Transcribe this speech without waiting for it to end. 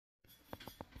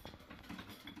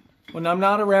When I'm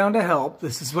not around to help,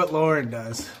 this is what Lauren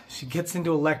does. She gets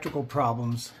into electrical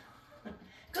problems.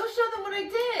 Go show them what I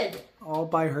did. All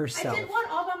by herself. I did one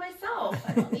all by myself.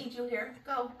 I don't need you here.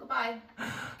 Go. Goodbye.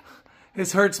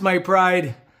 This hurts my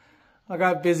pride. I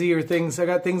got busier things. I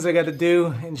got things I got to do,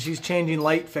 and she's changing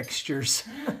light fixtures.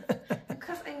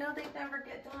 Because I know they never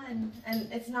get done. And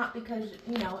it's not because,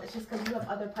 you know, it's just because you have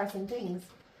other pressing things.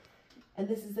 And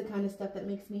this is the kind of stuff that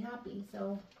makes me happy,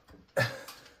 so...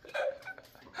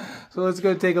 So let's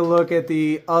go take a look at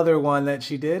the other one that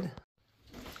she did.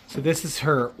 So this is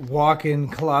her walk-in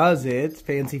closet,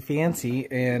 fancy,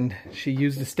 and she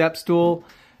used a step stool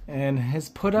and has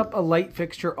put up a light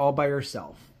fixture all by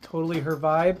herself. Totally her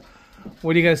vibe.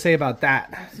 What do you guys say about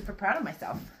that? I'm super proud of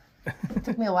myself. It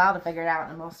took me a while to figure it out,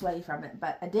 and I'm all sweaty from it,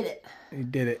 but I did it. You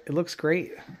did it. It looks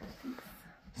great.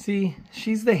 See,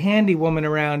 she's the handy woman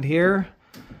around here.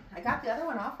 I got the other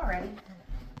one off already.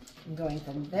 I'm going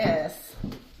from this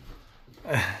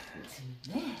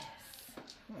to this.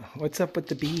 What's up with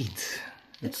the beads?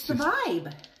 It's the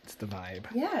vibe. It's the vibe.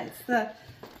 Yeah, it's the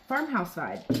farmhouse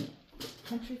vibe.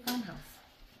 Country farmhouse.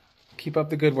 Keep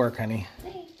up the good work, honey.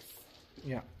 Thanks.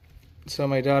 Yeah. So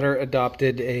my daughter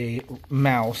adopted a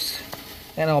mouse,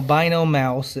 an albino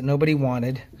mouse that nobody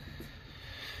wanted.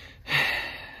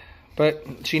 But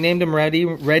she named him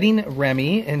Redding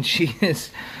Remy, and she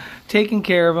is taking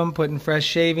care of him, putting fresh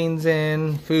shavings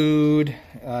in, food,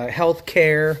 health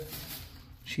care.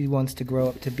 She wants to grow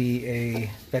up to be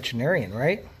a veterinarian,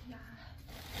 right? Yeah.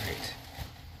 Right.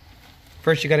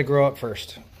 First, you got to grow up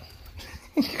first.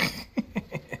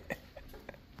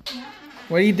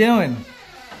 What are you doing?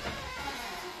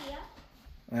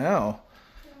 Oh.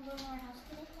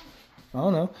 Oh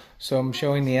no. So I'm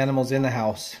showing the animals in the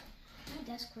house. My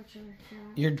desk drawer fell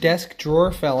out. Your desk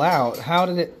drawer fell out. How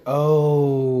did it?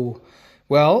 Oh.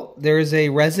 Well, there's a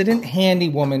resident handy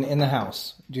woman in the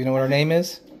house. Do you know what her name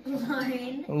is?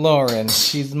 Lauren. Lauren.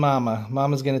 She's Mama.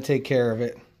 Mama's going to take care of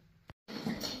it.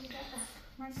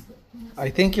 I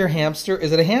think your hamster...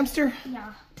 Is it a hamster?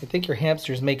 Yeah. I think your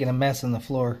hamster's making a mess on the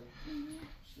floor.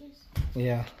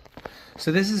 Yeah.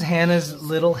 So this is Hannah's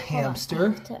little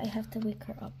hamster. I have to wake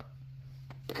her up.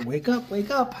 Wake up,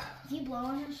 wake up. If you blow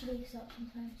on her, she wakes up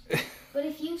sometimes. But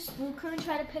if you spook her and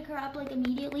try to pick her up like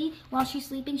immediately while she's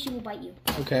sleeping, she will bite you.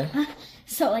 Okay.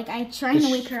 So like I'm trying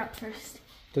to wake her up first.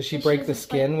 Does she So break she the doesn't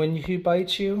skin when she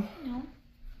bites you? No,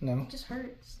 No. it just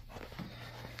hurts.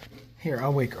 Here,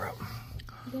 I'll wake her up.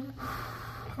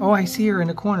 Oh, I see her in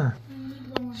the corner.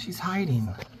 She's hiding.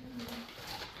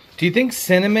 Do you think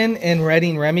Cinnamon and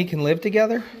Redding Remy can live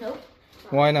together? Nope.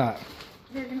 Why not?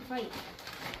 They're gonna fight.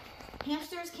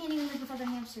 Hamsters can't even live with other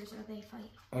hamsters or they fight.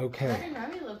 Okay. Redding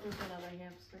Remy lived with another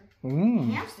hamster.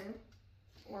 Hamster?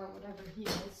 Or whatever he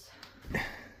is.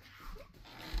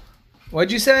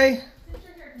 What'd you say?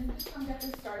 Come get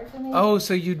this started for me. Oh,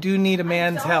 so you do need a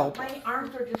man's help. My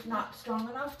arms are just not strong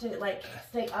enough to like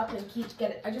stay up and get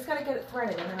it. I just gotta get it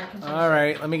threaded and then I can. All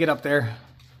right, let me get up there.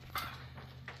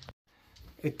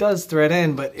 It does thread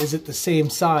in, but is it the same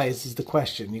size is the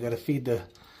question. You got to feed the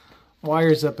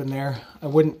wires up in there. I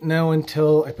wouldn't know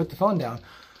until I put the phone down.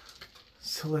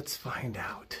 So let's find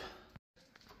out.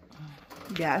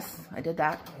 Yes, I did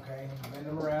that. Okay, bend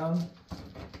them around.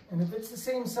 And if it's the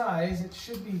same size, it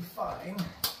should be fine.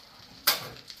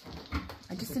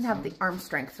 I just didn't have the arm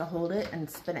strength to hold it and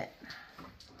spin it.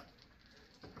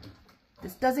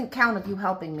 This doesn't count of you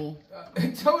helping me.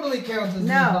 It totally counts as me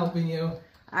helping you.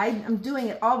 I am doing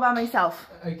it all by myself.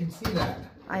 I can see that.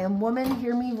 I am woman,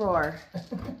 hear me roar.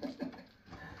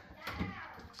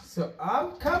 So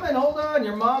I'm coming. Hold on.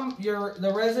 Your mom,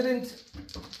 the resident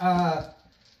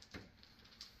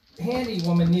handy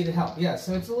woman needed help. Yeah,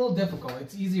 so it's a little difficult.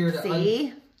 It's easier to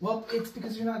see. Well, it's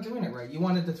because you're not doing it right. You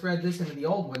wanted to thread this into the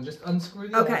old one. Just unscrew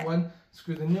the old one,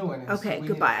 screw the new one in. Okay, so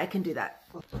goodbye. I can do that.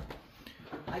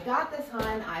 I got this,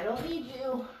 hon. I don't need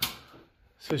you.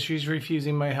 So she's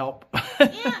refusing my help.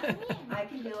 Yeah, I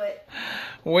can do it.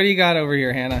 What do you got over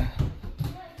here, Hannah?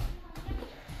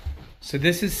 So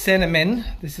this is Cinnamon.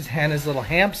 This is Hannah's little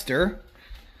hamster.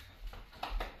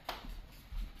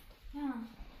 Yeah.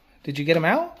 Did you get him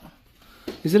out?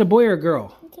 Is it a boy or a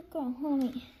girl? It's a girl. Hold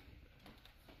on.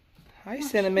 Hi,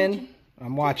 Cinnamon.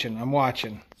 I'm watching. I'm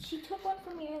watching. She took one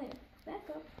from me earlier. Back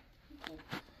up.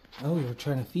 Oh, you were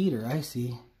trying to feed her. I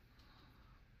see.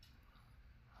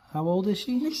 How old is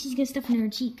she? Look, she's got stuff in her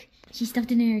cheek. She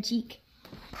stuffed it in her cheek.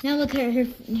 Now look, her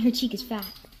cheek is fat.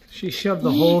 She shoved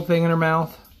the whole thing in her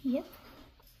mouth. Yep.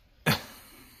 Where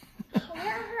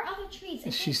are her other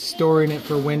treats? She's storing it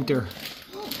for winter.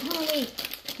 Oh, wait.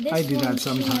 This I do that one's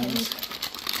sometimes.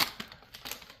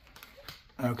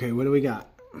 Okay, what do we got?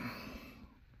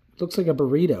 Looks like a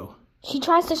burrito. She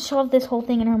tries to shove this whole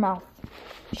thing in her mouth.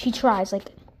 She tries, like,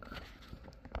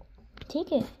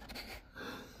 take it.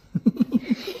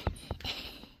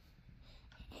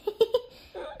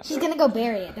 She's gonna go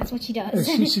bury it. That's what she does.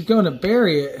 She's going to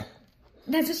bury it.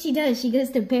 That's what she does. She goes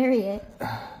to bury it.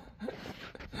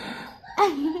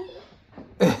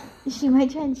 She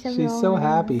might try and shove it all She's so in her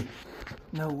happy. mouth.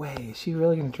 No way. Is she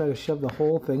really going to try to shove the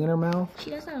whole thing in her mouth?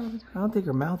 She does that all the time. I don't think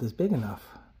her mouth is big enough.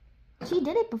 She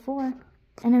did it before.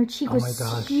 And her cheek was Oh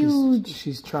my gosh. huge.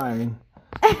 She's trying.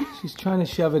 She's trying to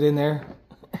shove it in there.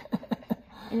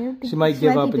 She might She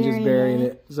give might up be and just bury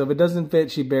it. So if it doesn't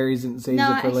fit, she buries it and saves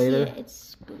it for later. See it.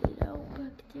 It's screwed out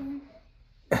back there.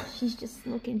 She's just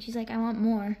looking. She's like, I want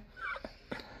more.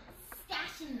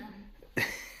 Stashing them.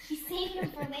 She's saving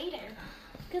them for later.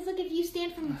 Because look, if you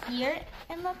stand from here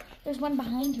and look, there's one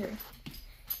behind her.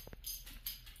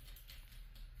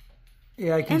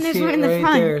 Yeah, I can And there's see one it in the right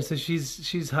front. there. So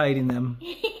she's hiding them.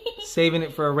 Saving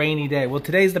it for a rainy day. Well,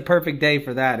 today's the perfect day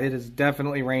for that. It is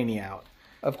definitely rainy out.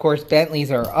 Of course, Bentley's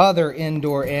our other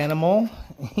indoor animal.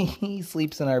 He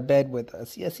sleeps in our bed with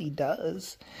us. Yes, he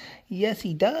does. Yes,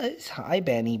 he does. Hi,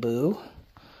 Benny Boo.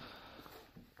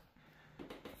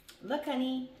 Look,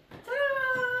 honey.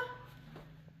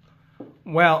 Ta-da!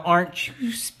 Well, aren't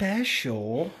you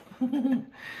special?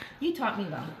 You taught me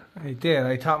well. I did.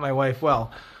 I taught my wife well.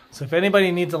 So if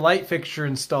anybody needs a light fixture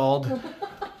installed,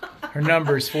 her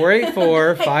number is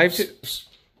 484-52...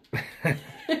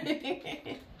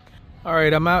 All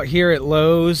right, I'm out here at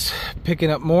Lowe's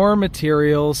picking up more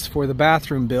materials for the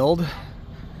bathroom build.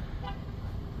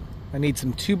 I need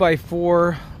some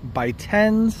 2x4 by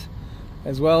 10s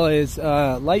as well as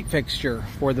a light fixture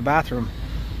for the bathroom.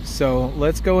 So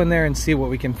let's go in there and see what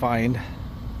we can find.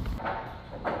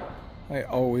 I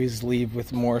always leave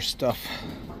with more stuff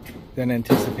than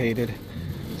anticipated,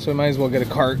 so I might as well get a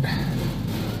cart.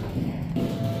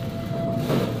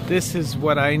 This is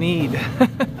what I need.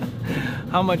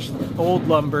 How much old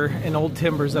lumber and old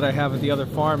timbers that I have at the other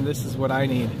farm, this is what I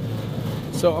need.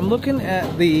 So I'm looking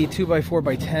at the 2x4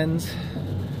 by 10s.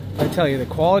 I tell you, the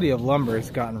quality of lumber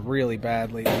has gotten really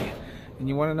bad lately. And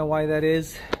you want to know why that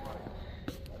is?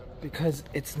 Because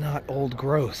it's not old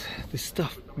growth. This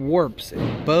stuff warps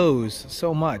and bows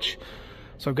so much.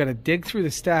 So I've got to dig through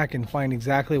the stack and find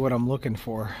exactly what I'm looking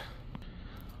for.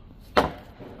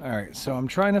 Alright, so I'm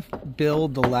trying to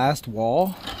build the last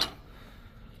wall.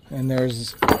 And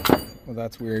there's, well,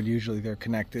 that's weird. Usually they're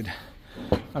connected.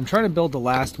 I'm trying to build the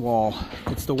last wall.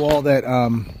 It's the wall that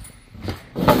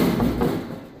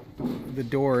the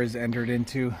door is entered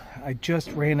into. I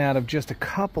just ran out of just a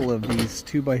couple of these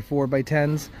 2x4 by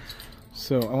 10s.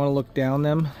 So I want to look down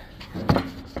them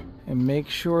and make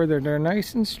sure that they're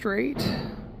nice and straight.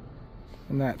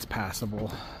 And that's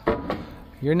passable.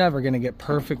 You're never going to get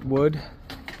perfect wood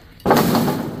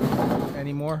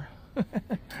anymore.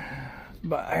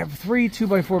 But I have 3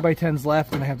 2x4 by 10s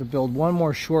left, and I have to build one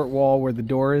more short wall where the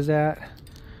door is at.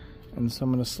 And so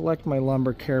I'm going to select my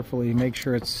lumber carefully, make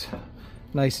sure it's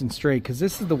nice and straight, because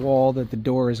this is the wall that the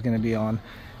door is going to be on.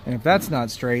 And if that's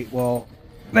not straight, well,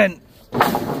 then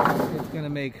it's going to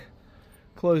make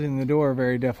closing the door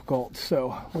very difficult.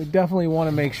 So we definitely want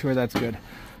to make sure that's good.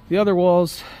 The other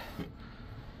walls,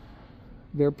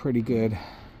 they're pretty good.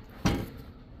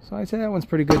 So I'd say that one's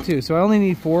pretty good too. So I only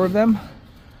need 4 of them.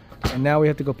 And now we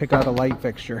have to go pick out a light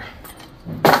fixture.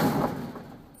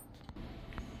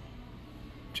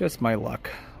 Just my luck.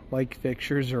 Light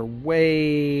fixtures are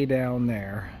way down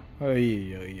there.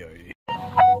 Oy, oy, oy.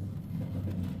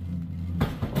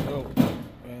 Oh,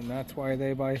 and that's why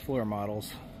they buy floor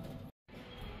models.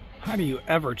 How do you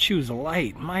ever choose a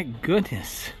light? My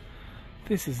goodness.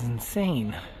 This is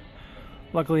insane.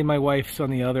 Luckily my wife's on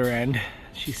the other end.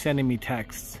 She's sending me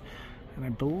texts. And I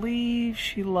believe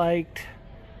she liked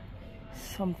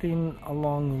something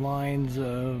along the lines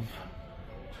of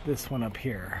this one up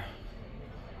here.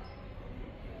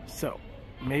 So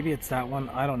maybe it's that one.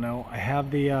 I don't know. I have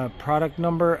the product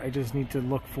number. I just need to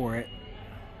look for it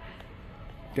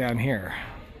down here.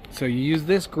 So you use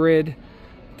this grid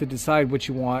to decide what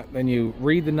you want. Then you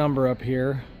read the number up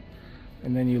here.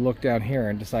 And then you look down here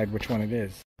and decide which one it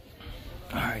is.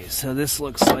 Alright, so this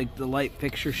looks like the light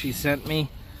fixture she sent me.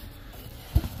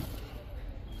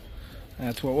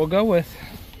 That's what we'll go with.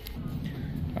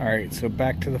 Alright, so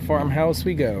back to the farmhouse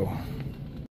we go.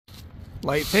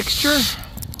 Light fixture.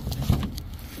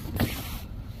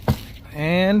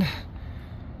 And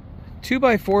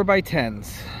 2x4 by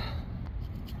 10s.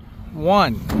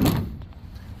 1,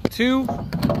 2,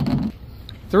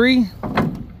 3,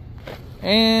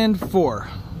 and 4.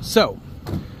 So,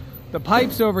 the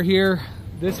pipes over here,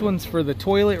 this one's for the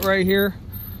toilet right here.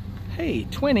 Hey,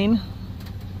 twinning.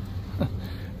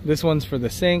 This one's for the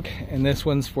sink, and this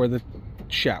one's for the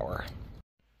shower.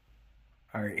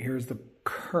 All right, here's the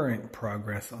current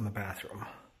progress on the bathroom.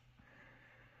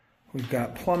 We've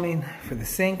got plumbing for the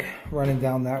sink running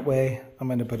down that way. I'm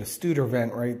going to put a Studer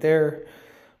vent right there.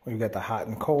 We've got the hot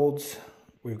and colds.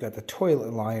 We've got the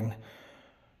toilet line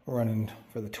running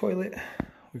for the toilet.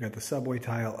 We've got the subway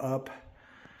tile up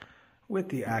with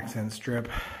the accent strip.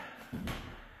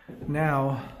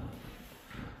 Now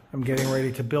I'm getting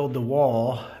ready to build the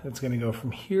wall that's going to go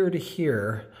from here to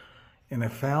here. And I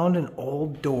found an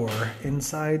old door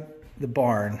inside the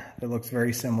barn that looks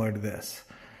very similar to this.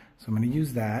 So I'm going to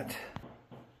use that.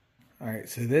 All right,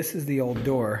 so this is the old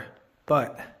door,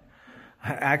 but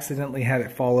I accidentally had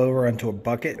it fall over onto a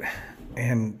bucket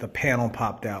and the panel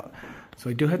popped out. So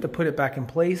I do have to put it back in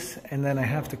place, and then I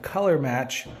have to color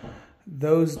match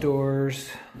those doors.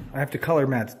 I have to color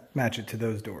match it to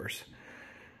those doors.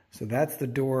 So that's the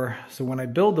door. So when I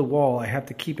build the wall, I have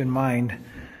to keep in mind,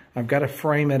 I've got to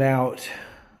frame it out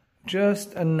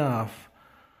just enough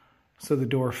so the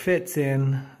door fits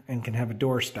in and can have a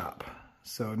door stop.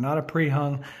 So not a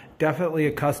pre-hung, definitely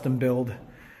a custom build.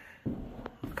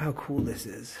 Look how cool this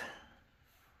is.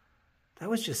 That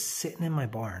was just sitting in my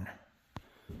barn.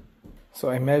 So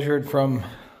I measured from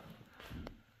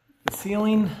the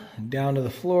ceiling down to the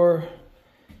floor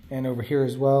and over here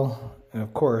as well. And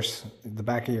of course, the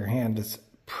back of your hand is a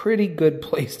pretty good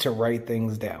place to write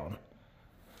things down.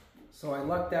 So I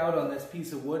lucked out on this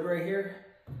piece of wood right here.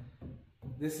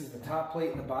 This is the top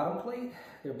plate and the bottom plate.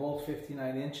 They're both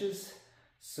 59 inches.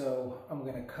 So I'm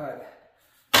gonna cut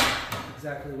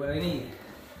exactly what I need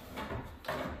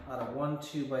out of 1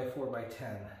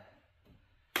 2x4x10.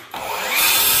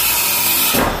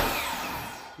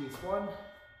 Piece 1.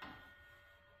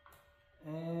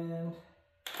 And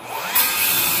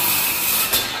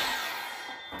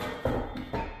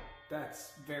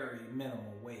that's very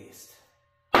minimal waste.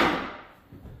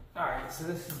 Alright, so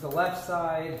this is the left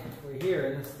side right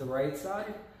here, and this is the right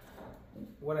side.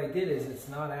 What I did is it's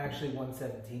not actually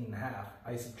 117.5.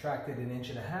 I subtracted 1.5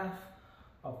 inches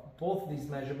of both of these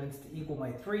measurements to equal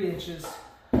my 3 inches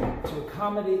to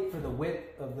accommodate for the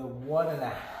width of the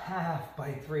 1.5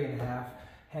 by 3.5,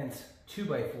 hence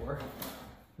 2x4.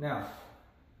 Now,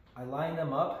 I line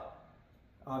them up.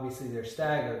 Obviously they're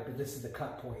staggered, but this is the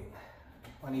cut point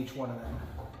on each one of them.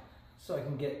 So I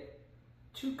can get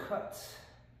 2 cuts,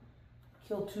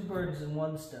 kill 2 birds in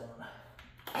 1 stone.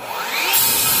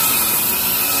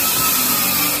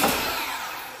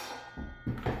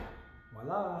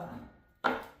 Voila.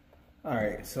 All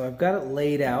right, so I've got it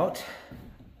laid out.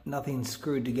 Nothing's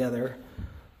screwed together,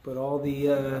 but all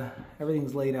the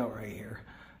everything's laid out right here.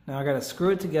 Now I got to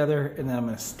screw it together, and then I'm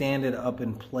going to stand it up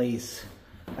in place.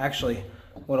 Actually,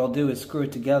 what I'll do is screw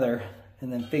it together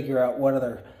and then figure out what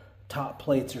other top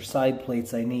plates or side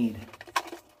plates I need.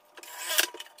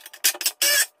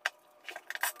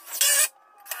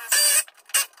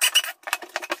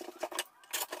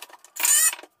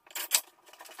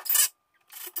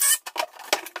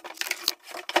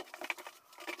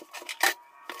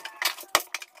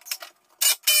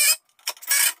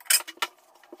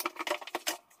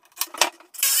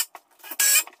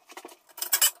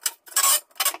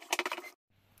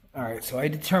 All right, so I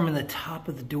determined the top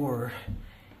of the door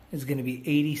is going to be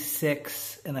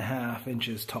 86.5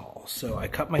 inches tall. So I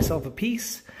cut myself a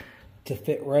piece to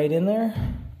fit right in there.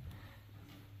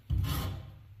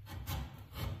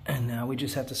 And now we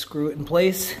just have to screw it in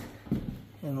place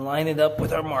and line it up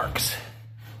with our marks.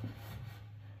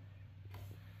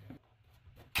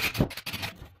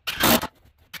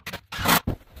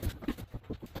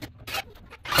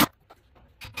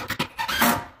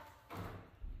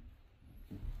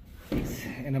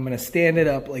 And I'm going to stand it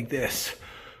up like this,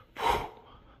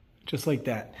 just like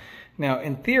that. Now,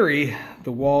 in theory,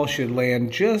 the wall should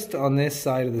land just on this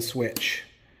side of the switch.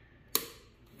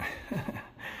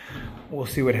 We'll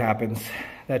see what happens.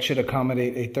 That should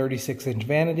accommodate a 36-inch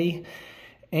vanity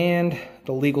and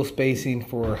the legal spacing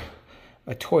for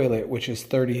a toilet, which is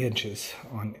 30 inches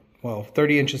on, well,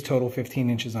 30 inches total, 15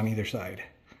 inches on either side.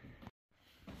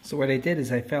 So what I did is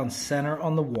I found center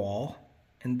on the wall,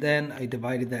 and then I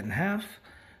divided that in half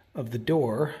of the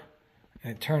door,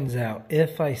 and it turns out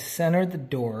if I centered the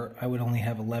door, I would only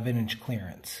have 11-inch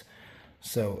clearance.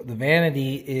 So the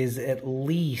vanity is at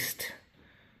least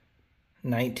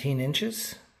 19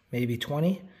 inches, maybe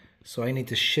 20. So I need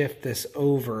to shift this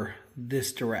over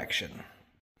this direction.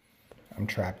 I'm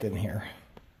trapped in here.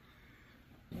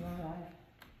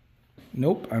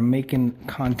 Nope, I'm making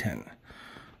content.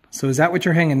 So is that what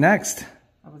you're hanging next?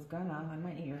 I was gonna. I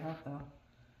might need your help though.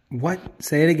 What?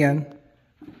 Say it again.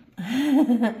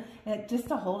 Just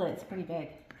to hold it, it's pretty big.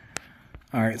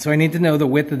 All right, so I need to know the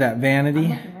width of that vanity. I'm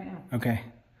looking right now. Okay.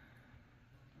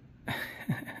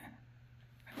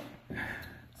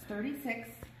 It's 36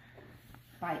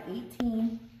 by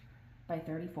 18 by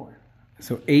 34.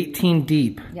 So 18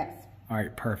 deep. Yes. All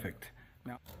right, perfect.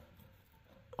 Now,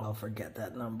 I'll forget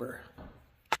that number.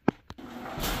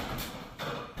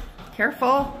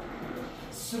 Careful.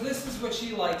 So this is what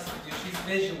she likes to do. She's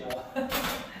visual.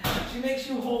 She makes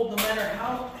you hold, no matter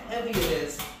how heavy it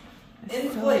is,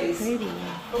 in so place pretty.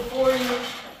 before you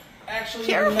actually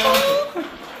Careful. mount it.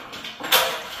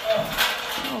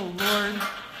 Oh, Lord.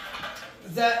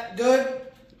 Is that good?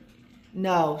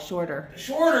 No, shorter.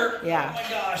 Shorter? Yeah. Oh my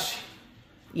gosh.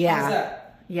 Yeah. How's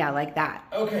that? Yeah, like that.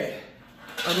 Okay.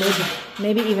 Or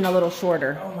maybe even a little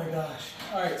shorter. Oh my gosh.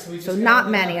 All right, so we just So got not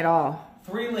many at all.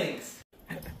 3 links.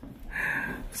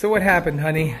 So what happened,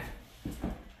 honey?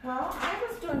 Well, I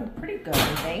was doing pretty good,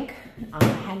 I think,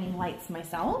 hanging lights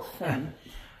myself, and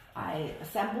I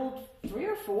assembled 3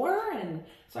 or 4, and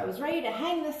so I was ready to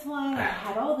hang this one. I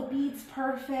had all the beads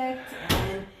perfect,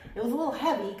 and it was a little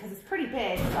heavy because it's pretty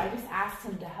big, so I just asked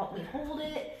him to help me hold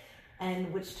it,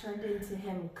 and which turned into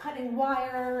him cutting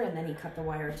wire, and then he cut the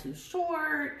wire too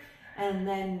short, and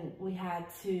then we had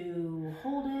to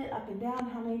hold it up and down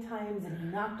how many times, and he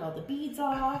knocked all the beads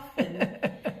off, and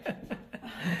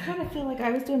I kind of feel like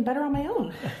I was doing better on my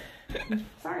own.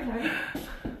 Sorry, honey.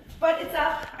 But it's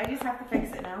up. I just have to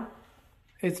fix it now.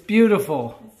 It's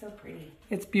beautiful. It's so pretty.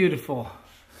 It's beautiful.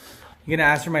 You gonna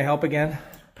ask for my help again?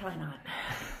 Probably not.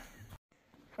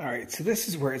 All right, so this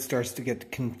is where it starts to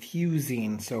get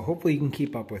confusing. So hopefully you can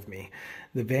keep up with me.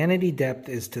 The vanity depth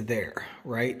is to there,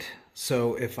 right?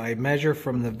 So if I measure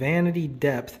from the vanity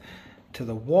depth to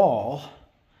the wall,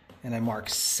 and I mark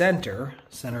center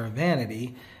of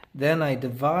vanity, then I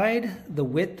divide the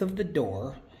width of the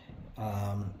door,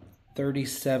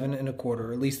 37 1/4,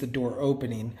 or at least the door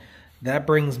opening. That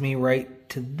brings me right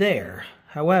to there.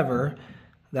 However,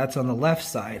 that's on the left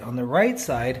side. On the right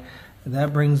side,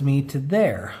 that brings me to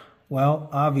there. Well,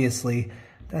 obviously,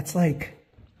 that's like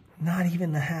not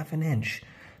even a 1/2 inch.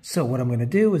 So what I'm going to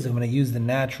do is I'm going to use the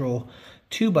natural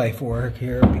 2x4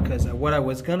 here, because what I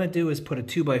was going to do is put a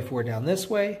 2x4 down this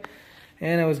way,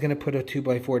 and I was going to put a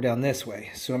 2x4 down this way.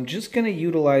 So I'm just going to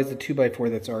utilize the 2x4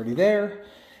 that's already there,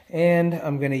 and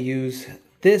I'm going to use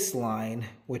this line,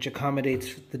 which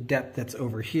accommodates the depth that's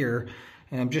over here,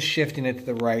 and I'm just shifting it to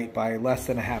the right by less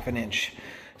than a 1/2 inch.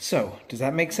 So, does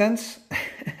that make sense?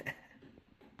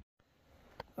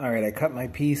 All right, I cut my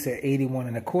piece at 81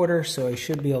 1/4, so I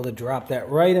should be able to drop that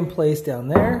right in place down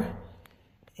there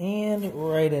and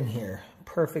right in here.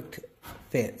 Perfect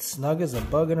fit, snug as a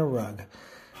bug in a rug.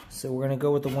 So we're gonna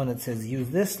go with the one that says use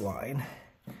this line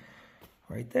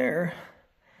right there.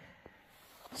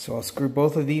 So I'll screw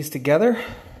both of these together,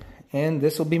 and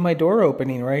this will be my door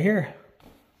opening right here.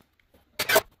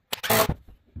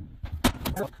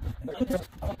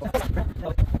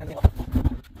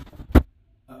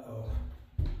 Uh-oh.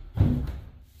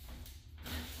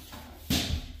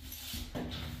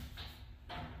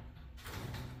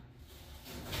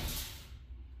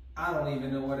 I don't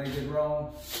even know what I did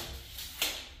wrong.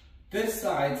 This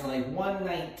side's like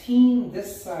 119,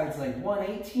 this side's like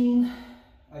 118.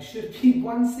 I should be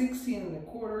 116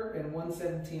 1/4 and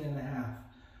 117 1/2.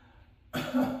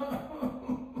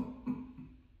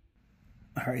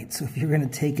 All right, so if you're going to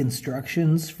take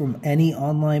instructions from any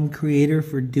online creator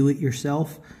for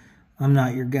do-it-yourself, I'm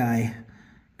not your guy,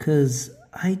 because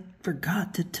I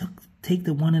forgot to take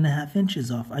the 1.5 inches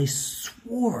off. I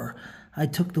swore I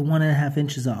took the 1.5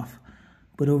 inches off,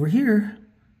 but over here,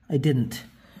 I didn't.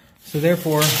 So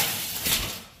therefore,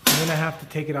 I'm going to have to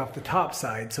take it off the top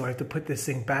side, so I have to put this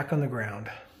thing back on the ground.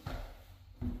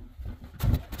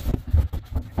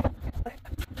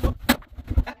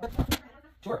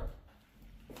 Sure.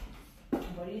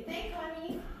 What do you think,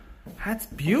 honey? That's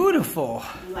beautiful.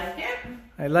 You like it?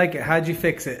 I like it. How'd you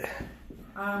fix it?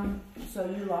 So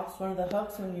you lost one of the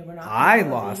hooks when you were not. I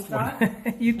lost one.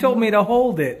 You told me to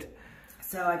hold it.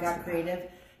 So I got creative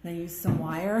and I used some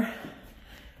wire.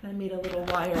 And I made a little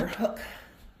wire hook.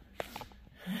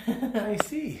 I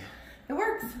see. It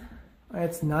works.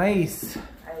 That's nice.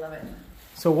 I love it.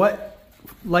 So what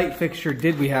light fixture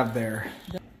did we have there?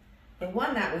 The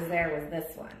one that was there was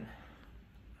this one.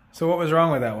 So what was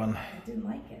wrong with that one? I didn't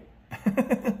like it.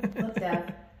 Look,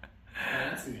 Dad.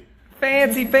 Fancy.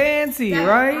 Fancy, fancy, Dad,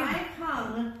 right? I've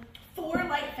hung 4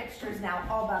 light fixtures now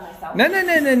all by myself. No.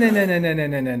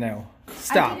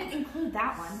 Stop. I didn't include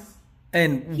that one.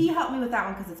 And He helped me with that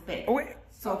one because it's big. oh, wait.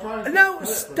 So No,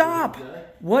 stop.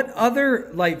 What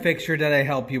other light fixture did I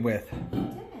help you with? I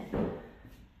didn't.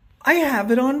 I have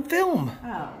it on film.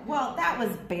 Oh, well, that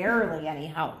was barely any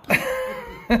help.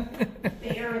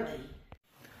 Barely.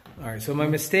 All right, so my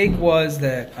mistake was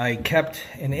that I kept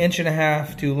 1.5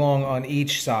 inches too long on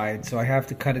each side, so I have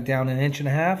to cut it down 1.5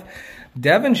 inches.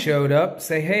 Devin showed up.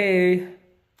 Say hey.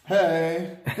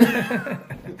 Hey.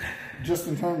 Just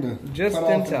in time to Just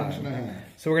cut in off time. 1.5 inches.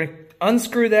 So we're gonna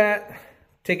unscrew that,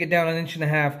 take it down 1.5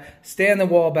 inches, stand the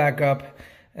wall back up,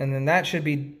 and then that should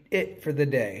be it for the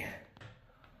day.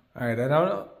 All right, I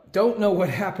don't know what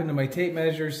happened to my tape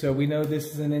measure, so we know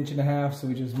this is 1.5 inches, so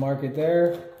we just mark it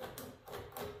there,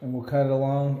 and we'll cut it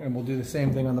along, and we'll do the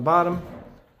same thing on the bottom.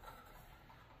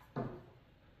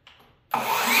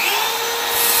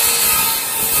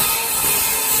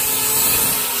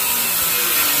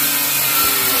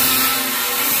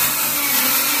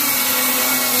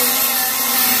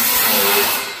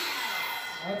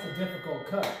 That's a difficult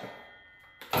cut.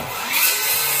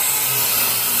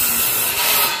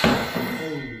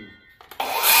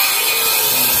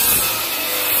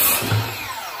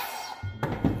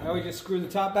 Now we just screw the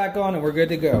top back on and we're good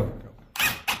to go.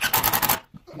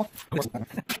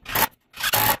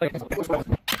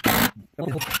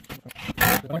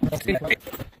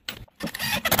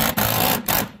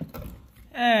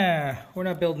 We're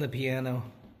not building the piano.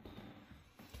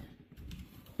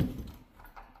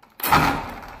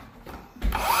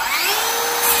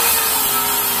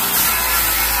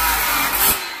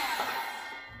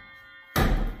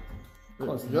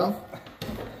 Close enough.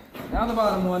 Now the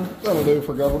bottom one. That'll do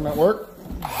for government work.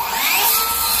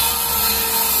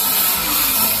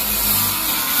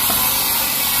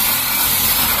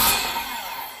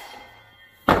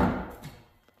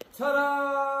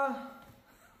 Ta-da!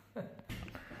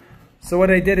 So what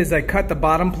I did is I cut the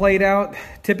bottom plate out.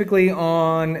 Typically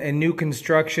on a new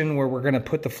construction where we're going to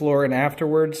put the floor in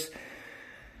afterwards,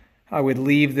 I would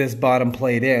leave this bottom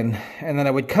plate in, and then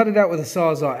I would cut it out with a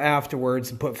Sawzall afterwards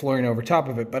and put flooring over top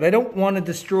of it. But I don't want to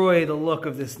destroy the look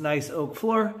of this nice oak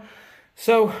floor.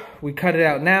 So we cut it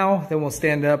out now, then we'll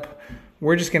stand up.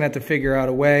 We're just going to have to figure out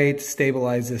a way to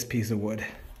stabilize this piece of wood.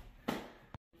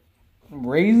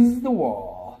 Raise the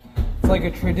wall. It's like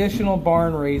a traditional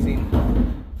barn raising.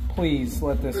 Please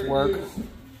let this work.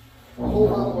 A whole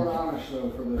lot more Amish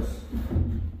though for this.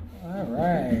 All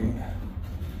right.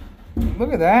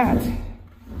 Look at that.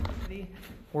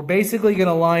 We're basically going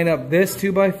to line up this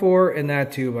 2x4 and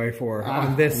that 2x4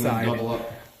 on this side. Double up.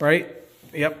 Right?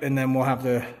 Yep. And then we'll have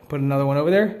to put another one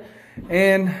over there.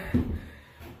 And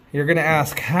you're going to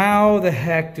ask, how the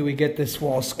heck do we get this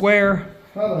wall square?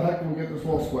 How the heck can we get this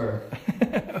wall square?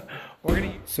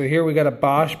 So here we got a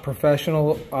Bosch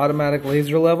professional automatic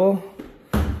laser level.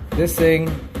 This thing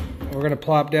we're going to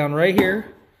plop down right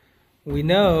here. We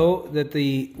know that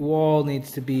the wall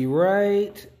needs to be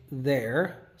right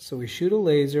there. So we shoot a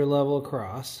laser level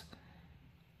across.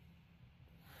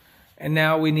 And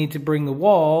now we need to bring the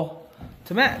wall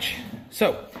to match.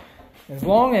 So as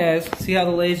long as, see how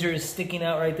the laser is sticking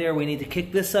out right there? We need to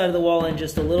kick this side of the wall in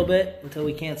just a little bit until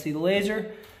we can't see the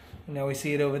laser. And now we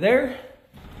see it over there.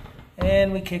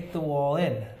 And we kick the wall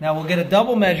in. Now we'll get a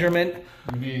double measurement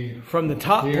from the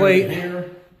top plate. Here,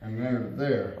 and there to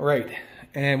there. Right.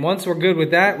 And once we're good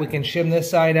with that, we can shim this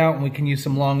side out and we can use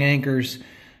some long anchors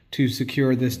to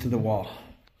secure this to the wall.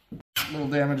 Little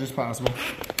damage as possible.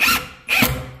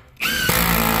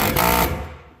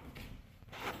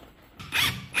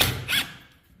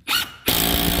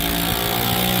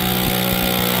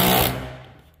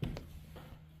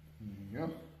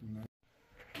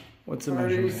 What's the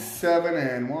measurement? 37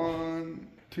 and 1,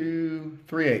 2,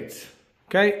 3/8.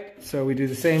 Okay, so we do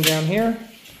the same down here.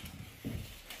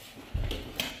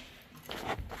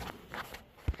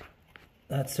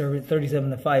 That's 37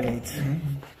 to 5/8.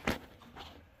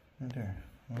 Right there.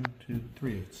 1, 2,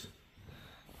 3/8.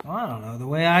 Well, I don't know. The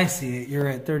way I see it, you're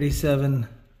at 37.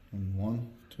 And 1,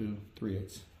 2,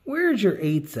 3/8. Where's your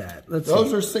eighths at? Let's Those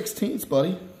see. are 16ths,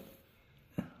 buddy.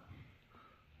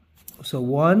 So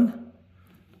 1,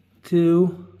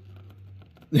 2,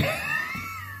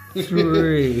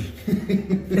 3.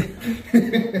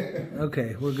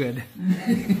 Okay, we're good.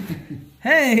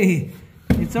 Hey,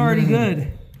 it's already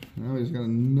good. Now we just gotta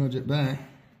nudge it back.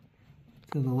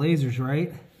 So the laser's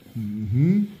right.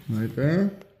 Right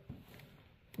there.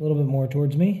 A little bit more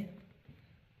towards me.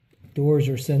 Doors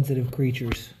are sensitive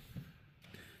creatures.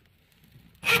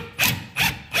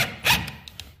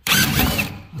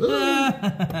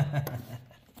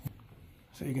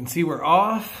 So you can see we're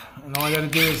off, and all I gotta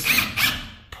do is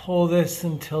pull this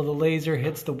until the laser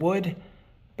hits the wood,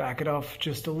 back it off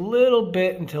just a little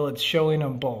bit until it's showing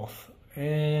on both,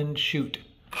 and shoot.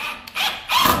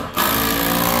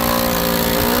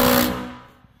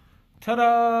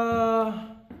 Ta-da!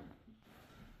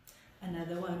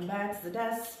 Another one bites the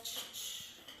dust.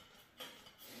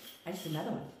 I just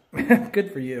another one.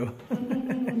 Good for you.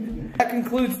 That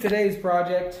concludes today's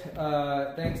project.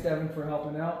 Thanks, Devin, for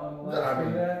helping out on the last bit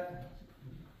of that.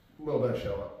 A little bit of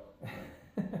show up.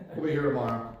 We'll be here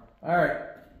tomorrow. All right.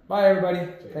 Bye, everybody.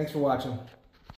 Thanks for watching.